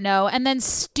 I don't know. And then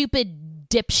stupid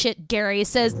dipshit Gary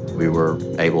says, We were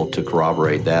able to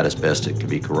corroborate that as best it could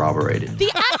be corroborated. The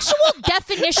actual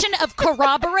definition of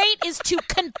corroborate is to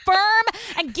confirm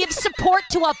and give support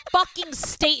to a fucking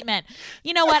statement.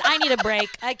 You know what? I need a break.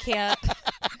 I can't.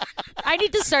 I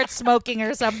need to start smoking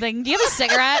or something. Do you have a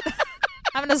cigarette?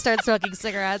 I'm going to start smoking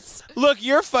cigarettes. Look,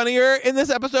 you're funnier in this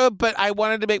episode, but I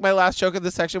wanted to make my last joke of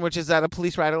this section, which is that a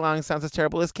police ride-along sounds as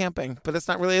terrible as camping, but it's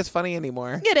not really as funny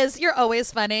anymore. It is. You're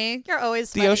always funny. You're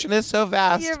always funny. The ocean is so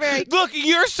vast. You're very... Look,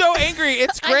 you're so angry.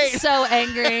 It's great. I'm so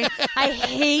angry. I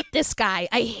hate this guy.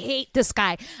 I hate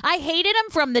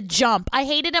him from the jump. I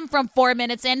hated him from 4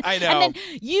 minutes in. I know. And then,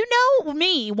 you know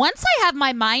me, once I have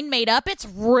my mind made up, it's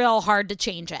real hard to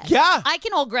change it. Yeah. I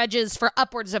can hold grudges for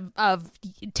upwards of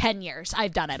 10 years.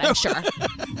 I've done it, I'm sure.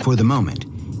 For the moment,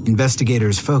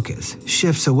 investigators' focus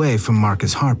shifts away from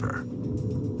Marcus Harper.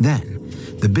 Then,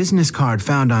 the business card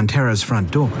found on Tara's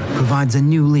front door provides a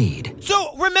new lead.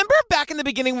 So, remember back in the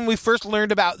beginning when we first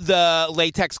learned about the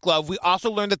latex glove, we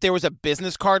also learned that there was a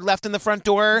business card left in the front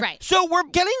door? Right. So, we're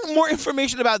getting more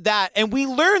information about that, and we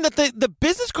learned that the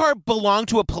business card belonged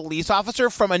to a police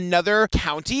officer from another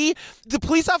county. The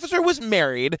police officer was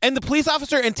married, and the police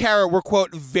officer and Tara were,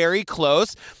 quote, very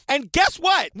close. And guess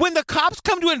what? When the cops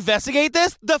come to investigate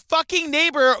this, the fucking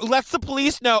neighbor lets the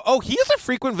police know, oh, he is a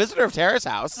frequent visitor of Tara's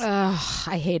house. Ugh,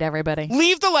 I hate everybody.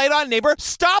 Leave the light on, neighbor.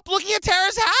 Stop looking at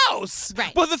Tara's house.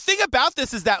 Right. Well, the thing about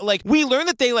this is that, like, we learned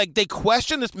that they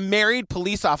question this married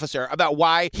police officer about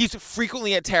why he's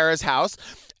frequently at Tara's house.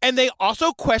 And they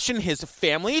also question his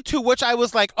family, to which I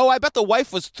was like, oh, I bet the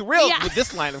wife was thrilled with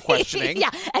this line of questioning.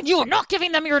 Yeah, and you are not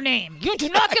giving them your name. You do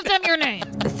not give them your name.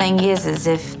 The thing is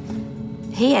if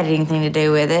he had anything to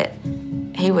do with it,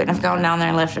 he wouldn't have gone down there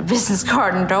and left a business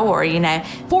card and door, you know.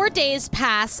 4 days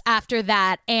pass after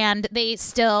that, and they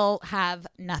still have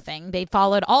nothing. They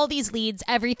followed all these leads.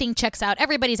 Everything checks out.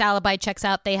 Everybody's alibi checks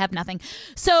out. They have nothing.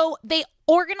 So they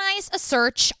organize a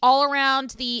search all around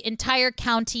the entire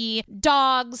county.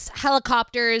 Dogs,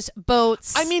 helicopters,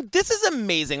 boats. I mean, this is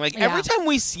amazing. Like, every time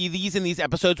we see these in these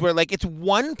episodes where, like, it's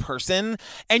one person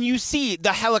and you see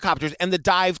the helicopters and the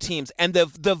dive teams and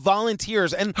the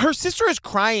volunteers, and her sister is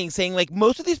crying saying, like,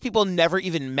 most of these people never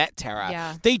even met Tara.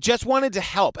 Yeah. They just wanted to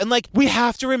help. And, like, we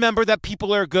have to remember that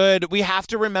people are good. We have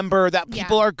to remember that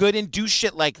people are good and do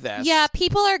shit like this. Yeah,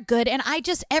 people are good. And I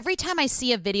just, every time I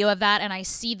see a video of that and I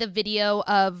see the video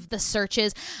video of the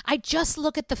searches, I just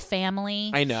look at the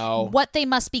family. I know. What they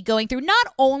must be going through. Not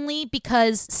only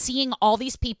because seeing all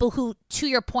these people who, to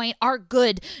your point, are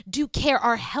good, do care,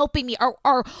 are helping me,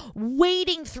 are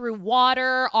wading through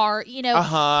water, are,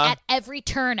 at every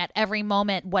turn, at every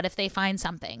moment, what if they find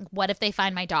something? What if they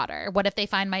find my daughter? What if they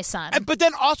find my son? But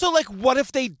then also, like, what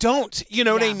if they don't? You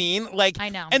know what I mean? Like, I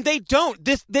know. And they don't.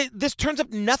 This turns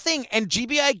up nothing. And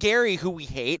GBI Gary, who we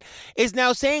hate, is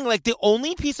now saying, like, the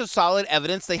only piece of solid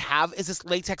evidence they have is this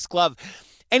latex glove.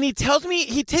 And he tells me,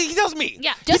 he tells me.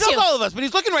 Yeah, he tells all of us, but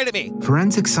he's looking right at me.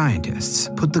 Forensic scientists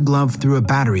put the glove through a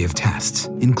battery of tests,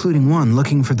 including one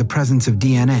looking for the presence of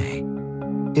DNA.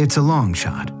 It's a long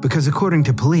shot, because according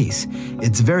to police,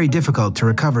 it's very difficult to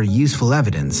recover useful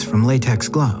evidence from latex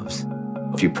gloves.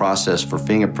 If you process for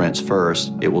fingerprints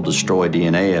first, it will destroy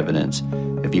DNA evidence.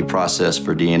 If you process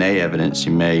for DNA evidence,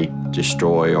 you may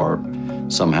destroy or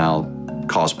somehow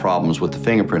cause problems with the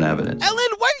fingerprint evidence. Ellen,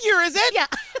 what year is it? Yeah.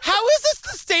 How is this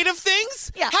the state of things?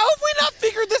 Yeah. How have we not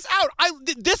figured this out?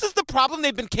 This is the problem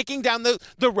they've been kicking down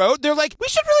the road. They're like, we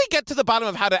should really get to the bottom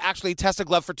of how to actually test a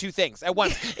glove for two things at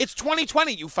once. It's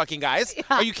 2020, you fucking guys. Yeah.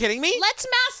 Are you kidding me? Let's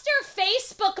master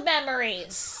Facebook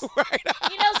memories. Right.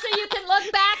 So you can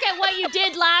look back at what you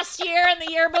did last year and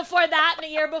the year before that and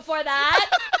the year before that.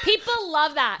 People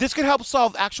love that. This could help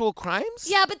solve actual crimes?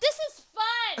 Yeah, but this is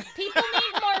fun. People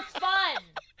need more fun.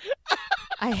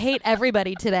 I hate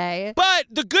everybody today. But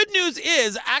the good news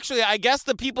is, actually, I guess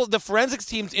the forensics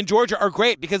teams in Georgia are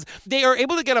great because they are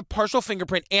able to get a partial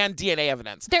fingerprint and DNA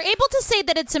evidence. They're able to say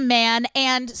that it's a man,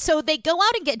 and so they go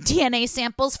out and get DNA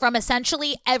samples from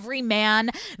essentially every man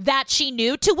that she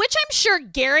knew, to which I'm sure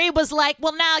Gary was like,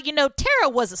 well, now, Tara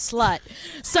was a slut.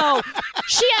 So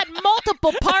she had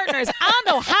multiple partners. I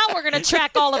don't know how we're going to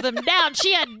track all of them down.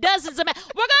 She had dozens of men.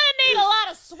 We're going to need a lot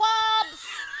of swabs.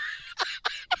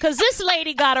 Because this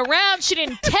lady got around. She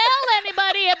didn't tell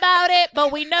anybody about it,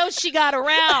 but we know she got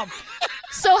around.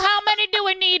 So how many do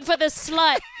we need for this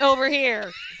slut over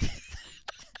here?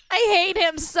 I hate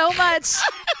him so much.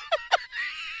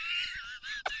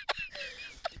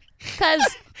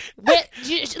 Because,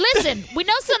 listen, we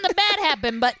know something bad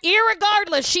happened, but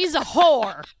irregardless, she's a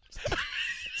whore.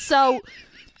 So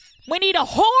we need a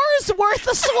whore's worth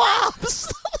of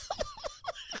swabs.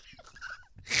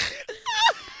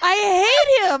 I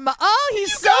hate him. Oh,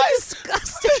 he's so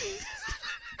disgusting.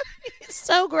 He's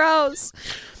so gross.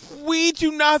 We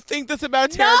do not think this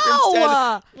about Tara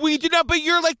Grinstead. We do not, but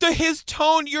you're like his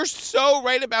tone. You're so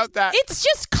right about that. It's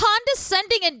just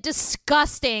condescending and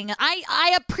disgusting.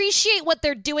 I appreciate what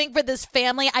they're doing for this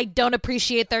family. I don't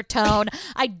appreciate their tone.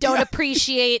 I don't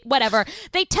appreciate whatever.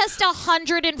 They test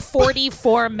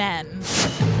 144 men.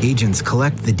 Agents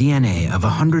collect the DNA of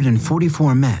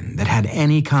 144 men that had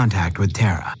any contact with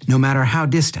Tara, no matter how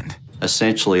distant.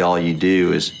 Essentially, all you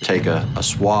do is take a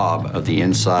swab of the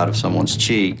inside of someone's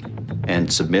cheek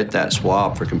and submit that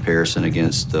swab for comparison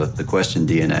against the questioned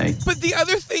DNA. But the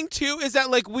other thing, too, is that,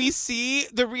 we see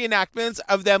the reenactments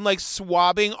of them,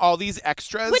 swabbing all these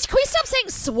extras. Which, can we stop saying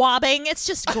swabbing? It's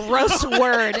just a gross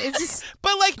word. It's just...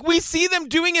 But, we see them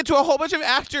doing it to a whole bunch of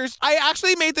actors. I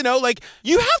actually made the note,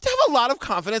 you have to have a lot of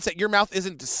confidence that your mouth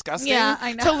isn't disgusting. Yeah,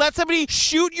 I know. To let somebody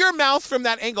shoot your mouth from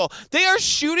that angle. They are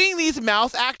shooting these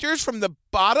mouth actors from the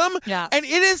bottom. Yeah. And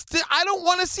it is, I don't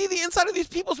want to see the inside of these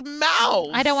people's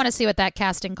mouths. I don't want to see what that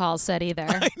casting call said either.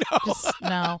 I know. Just,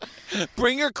 no.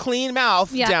 Bring your clean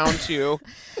mouth down to.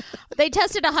 They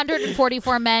tested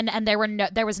 144 men, and there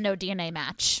was no DNA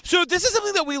match. So this is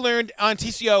something that we learned on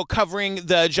TCO covering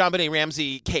the JonBenet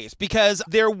Ramsey case, because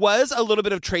there was a little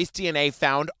bit of trace DNA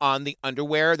found on the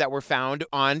underwear that were found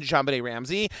on JonBenet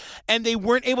Ramsey, and they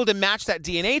weren't able to match that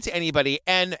DNA to anybody.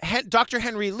 And Dr.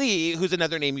 Henry Lee, who's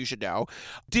another name you should know,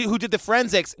 who did the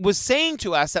forensics, was saying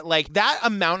to us that that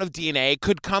amount of DNA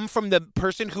could come from the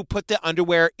person who put the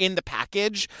underwear in the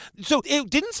package. So it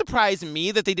didn't surprise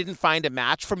me that they didn't find a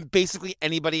match from basically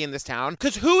anybody in this town,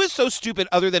 because who is so stupid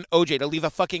other than OJ to leave a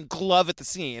fucking glove at the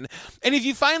scene? And if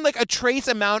you find a trace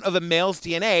amount of a male's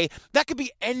DNA, that could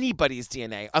be anybody's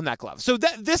DNA on that glove. So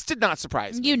this did not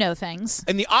surprise me. You know things.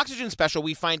 In the Oxygen special,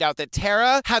 we find out that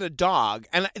Tara had a dog,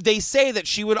 and they say that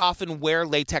she would often wear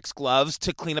latex gloves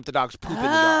to clean up the dog's poop in the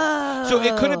yard. So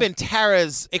it could have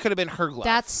been her glove.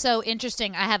 That's so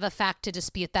interesting. I have a fact to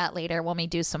dispute that later when we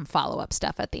do some follow-up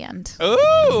stuff at the end.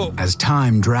 Ooh! As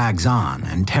time drags on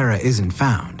and Tara isn't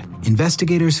found,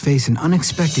 investigators face an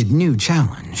unexpected new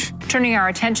challenge. Turning our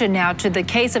attention now to the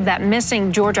case of that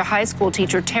missing Georgia high school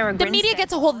teacher, Tara Grinstead. The media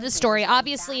gets a hold of this story.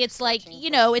 Obviously, it's like,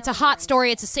 it's a hot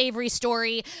story. It's a savory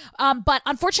story. But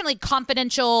unfortunately,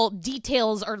 confidential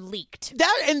details are leaked.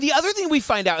 And the other thing we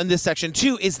find out in this section,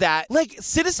 too, is that,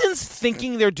 citizens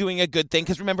thinking they're doing a good thing,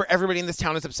 because remember, everybody in this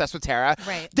town is obsessed with Tara.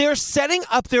 Right. They're setting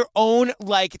up their own,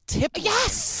 tip line.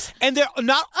 Yes! And they're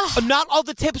not all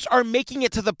the tips are making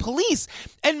it to the police.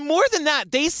 And more than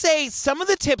that, they say some of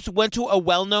the tips went to a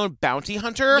well-known bounty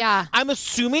hunter. Yeah. I'm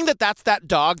assuming that's that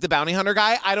dog, the bounty hunter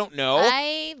guy. I don't know.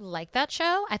 I like that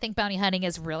show. I think bounty hunting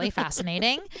is really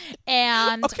fascinating.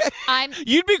 And okay.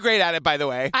 You'd be great at it, by the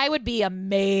way. I would be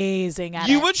amazing at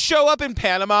it. You would show up in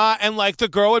Panama and the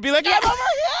girl would be like, I'm over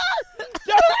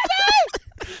here!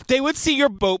 They would see your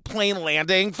boat plane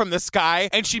landing from the sky,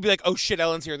 and she'd be like, oh shit,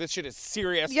 Ellen's here. This shit is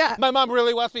serious. Yeah. My mom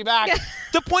really wants me back.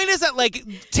 The point is that,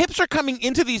 tips are coming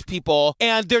into these people,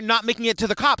 and they're not making it to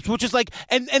the cops, which is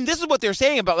and this is what they're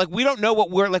saying about, we don't know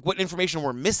what information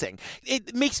we're missing.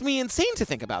 It makes me insane to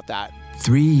think about that.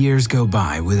 3 years go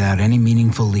by without any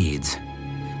meaningful leads.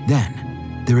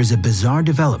 Then, there is a bizarre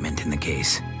development in the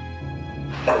case.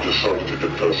 I decided to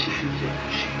confess a few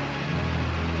things.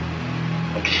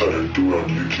 I decided to do it on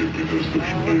YouTube because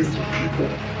there's millions of people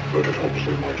that can help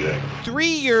play my game. 3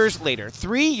 years later,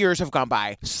 3 years have gone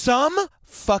by. Some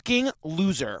fucking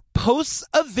loser posts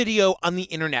a video on the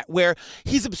internet where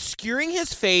he's obscuring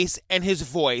his face and his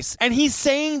voice, and he's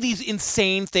saying these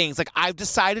insane things. I've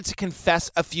decided to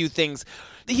confess a few things.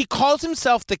 He calls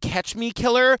himself the Catch Me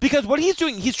Killer because what he's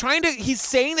doing, he's saying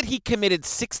that he committed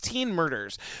 16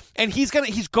 murders, and he's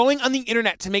going on the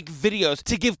internet to make videos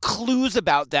to give clues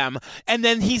about them. And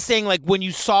then he's saying, when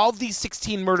you solve these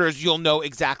 16 murders, you'll know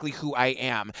exactly who I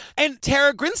am. And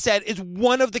Tara Grinstead is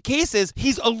one of the cases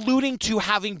he's alluding to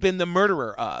having been the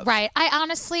murderer of. Right. I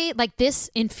honestly, this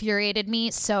infuriated me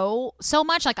so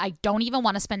much. I don't even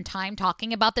want to spend time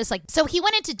talking about this. So he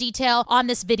went into detail on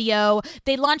this video.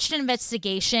 They launched an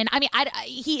investigation. I mean,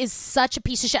 he is such a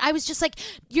piece of shit. I was just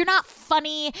you're not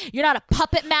funny. You're not a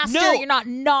puppet master. No. You're not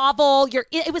novel.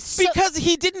 It was so... Because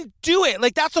he didn't do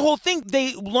it. That's the whole thing.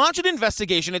 They launch an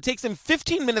investigation. It takes them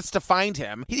 15 minutes to find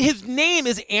him. His name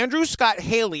is Andrew Scott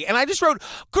Haley. And I just wrote,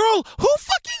 girl, who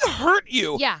fucking hurt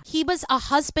you? Yeah. He was a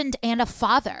husband and a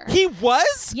father. He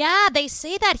was? Yeah. They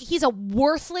say that he's a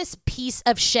worthless piece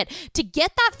of shit. To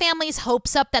get that family's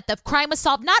hopes up that the crime was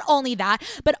solved, not only that,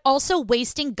 but also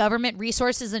wasting government resources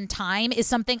and time is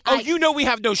something we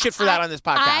have no shit for that on this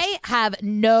podcast. I have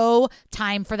no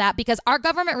time for that because our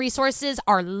government resources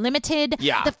are limited.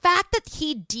 Yeah. The fact that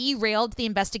he derailed the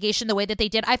investigation the way that they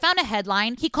did, I found a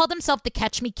headline. He called himself the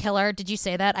Catch Me Killer. Did you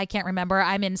say that? I can't remember.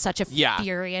 I'm in such a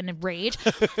fury and rage.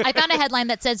 I found a headline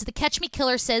that says the Catch Me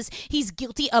Killer says he's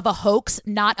guilty of a hoax,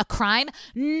 not a crime.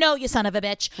 No, you son of a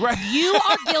bitch. Right. You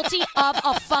are guilty of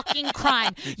a fucking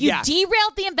crime. You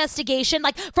derailed the investigation.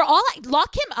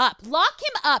 Lock him up. Lock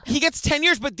him up. He gets 10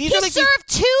 years, but these he are served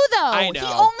 2 though. I know. He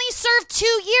only served 2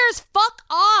 years. Fuck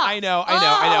off. I know.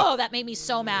 Oh, that made me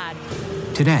so mad.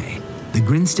 Today, the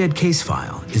Grinstead case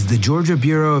file is the Georgia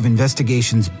Bureau of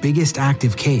Investigation's biggest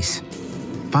active case.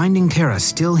 Finding Tara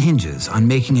still hinges on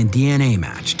making a DNA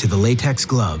match to the latex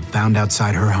glove found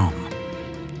outside her home.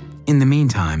 In the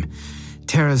meantime,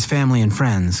 Tara's family and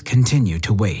friends continue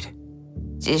to wait.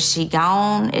 Is she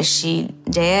gone? Is she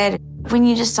dead? When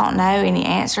you just don't know any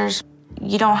answers,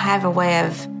 you don't have a way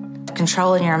of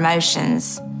controlling your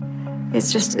emotions.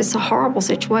 It's a horrible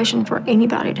situation for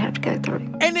anybody to have to go through.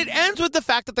 And it ends with the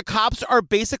fact that the cops are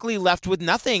basically left with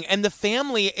nothing. And the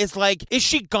family is is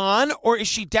she gone or is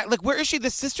she dead? Where is she? The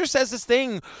sister says this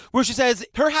thing where she says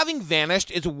her having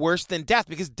vanished is worse than death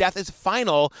because death is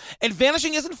final and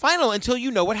vanishing isn't final until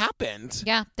you know what happened.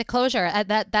 Yeah, the closure.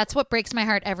 That's what breaks my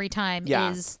heart every time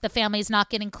is the family's not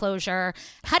getting closure.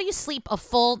 How do you sleep a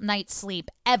full night's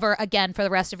sleep ever again for the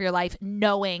rest of your life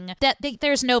knowing that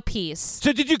there's no peace?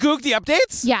 So did you Goog the updates?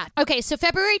 Yeah. Okay, so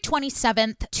February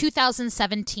 27th,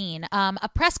 2017, a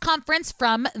press conference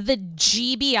from the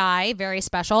GBI, very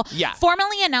special,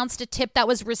 formally announced a tip that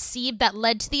was received that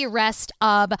led to the arrest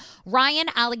of Ryan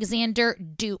Alexander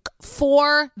Duke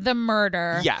for the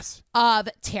murder of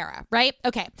Tara, right?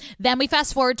 Okay. Then we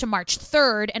fast forward to March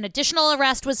 3rd. An additional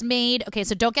arrest was made. Okay,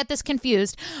 so don't get this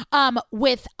confused.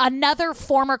 With another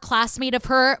former classmate of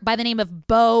her by the name of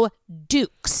Bo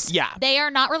Dukes. Yeah. They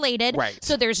are not related. Right.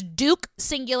 So there's Duke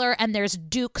singular and there's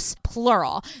Dukes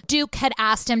plural. Duke had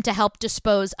asked him to help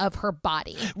dispose of her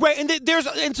body. Right,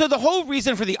 and so the whole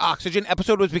reason for the oxygen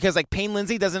episode was because like Payne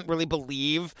Lindsay doesn't really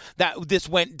believe that this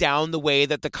went down the way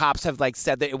that the cops have like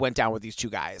said that it went down with these two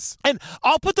guys. And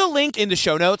I'll put the link in the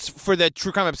show notes for the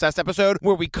True Crime Obsessed episode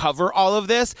where we cover all of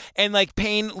this, and like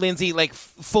Payne Lindsay like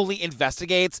fully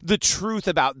investigates the truth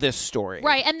about this story.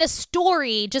 Right, and the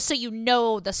story, just so you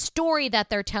know, the story that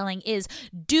they're telling is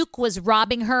Duke was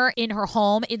robbing her in her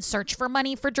home in search for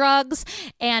money for drugs,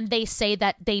 and they say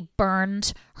that they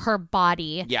burned her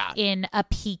body in a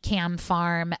pecan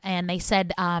farm, and they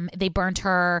said they burned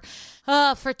her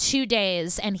for 2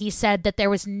 days, and he said that there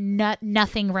was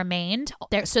nothing remained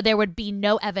there, so there would be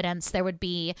no evidence, there would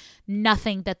be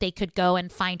nothing that they could go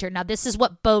and find her. Now this is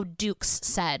what Bo Dukes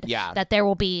said, that there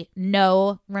will be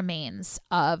no remains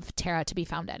of Tara to be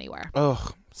found anywhere.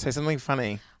 Oh, say something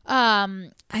funny.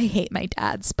 I hate my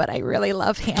dads, but I really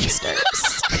love hamsters.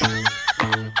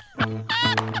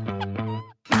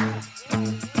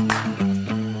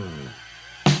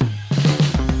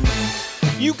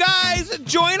 You guys,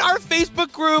 join our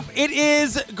Facebook group. It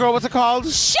is, girl, what's it called?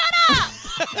 Shut up!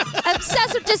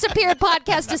 Obsessed with Disappeared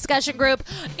podcast discussion group.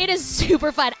 It is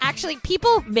super fun. Actually,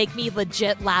 people make me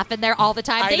legit laugh in there all the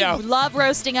time. They love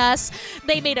roasting us.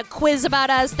 They made a quiz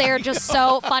about us. They're just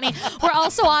so funny. We're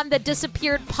also on the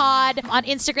Disappeared Pod on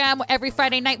Instagram. Every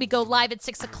Friday night we go live at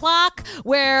 6 o'clock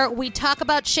where we talk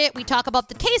about shit. We talk about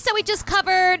the case that we just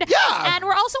covered. Yeah. And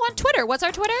we're also on Twitter. What's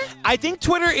our Twitter? I think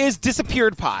Twitter is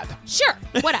Disappeared Pod. Sure.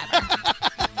 Whatever.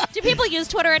 Do people use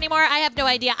Twitter anymore? I have no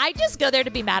idea. I just go there to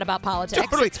be mad about politics.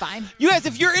 Totally. It's fine. You guys,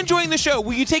 if you're enjoying the show,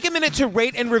 will you take a minute to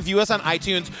rate and review us on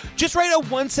iTunes? Just write a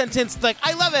one sentence like,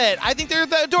 I love it, I think they're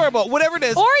adorable, whatever it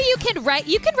is. Or you can write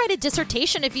a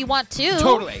dissertation if you want to.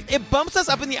 Totally. It bumps us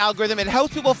up in the algorithm. It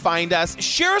helps people find us.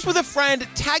 Share us with a friend.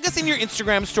 Tag us in your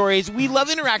Instagram stories. We love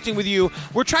interacting with you.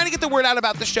 We're trying to get the word out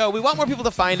about the show. We want more people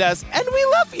to find us, and we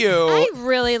love you. I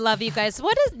really love you guys.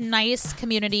 What a nice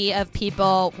community of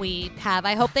people we have.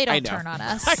 I hope they don't turn on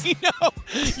us. I know.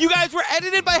 You guys, we're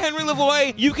edited by Henry Lavoie.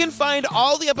 You can find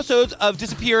all the episodes of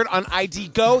Disappeared on ID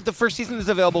Go. The first season is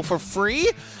available for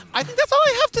free. I think that's all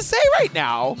I have to say right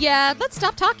now. Yeah, let's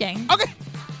stop talking. Okay.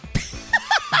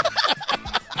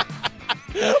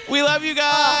 We love you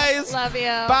guys. Love you.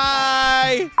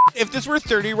 Bye. If this were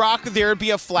 30 Rock, there would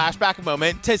be a flashback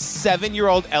moment to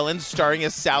 7-year-old Ellen starring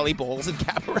as Sally Bowles in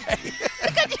Cabaret.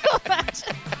 Could you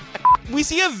imagine? We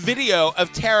see a video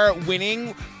of Tara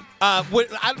winning.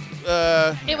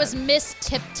 It was Miss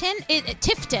Tipton.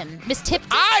 Tifton. Miss Tipton.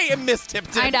 I am Miss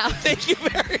Tipton. I know. Thank you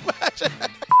very much.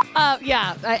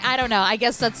 Yeah. I don't know. I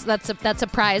guess that's a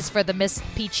prize for the Miss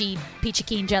Peachy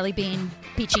Keen Jelly Bean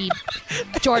Peachy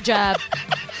Georgia.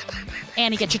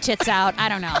 Annie, get your tits out. I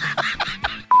don't know.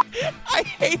 I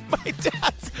hate my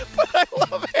dads, but I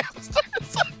love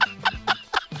hamsters.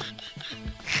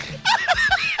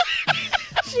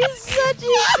 She's so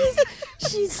serious.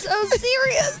 She's so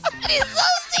serious.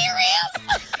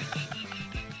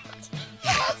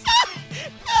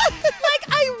 Like,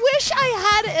 I wish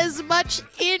I had as much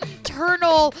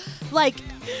internal, like,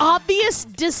 obvious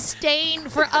disdain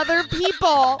for other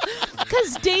people.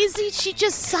 Because Daisy, she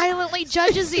just silently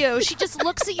judges you. She just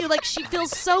looks at you like she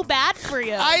feels so bad for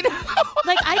you. I know.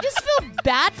 Like, I just feel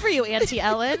bad for you, Auntie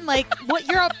Ellen. Like, what?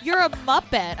 You're a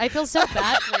Muppet. I feel so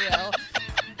bad for you.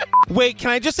 Wait, can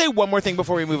I just say one more thing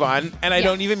before we move on? And I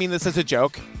don't even mean this as a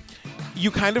joke.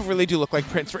 You kind of really do look like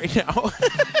Prince right now.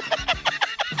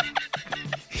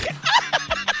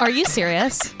 Are you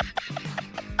serious?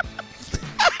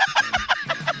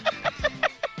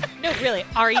 No, really.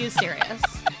 Are you serious?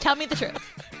 Tell me the truth.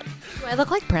 Do I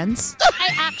look like Prince? I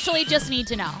actually just need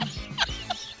to know.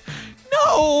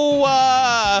 No.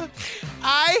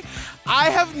 I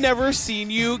have never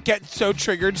seen you get so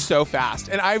triggered so fast.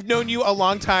 And I've known you a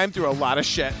long time through a lot of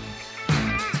shit.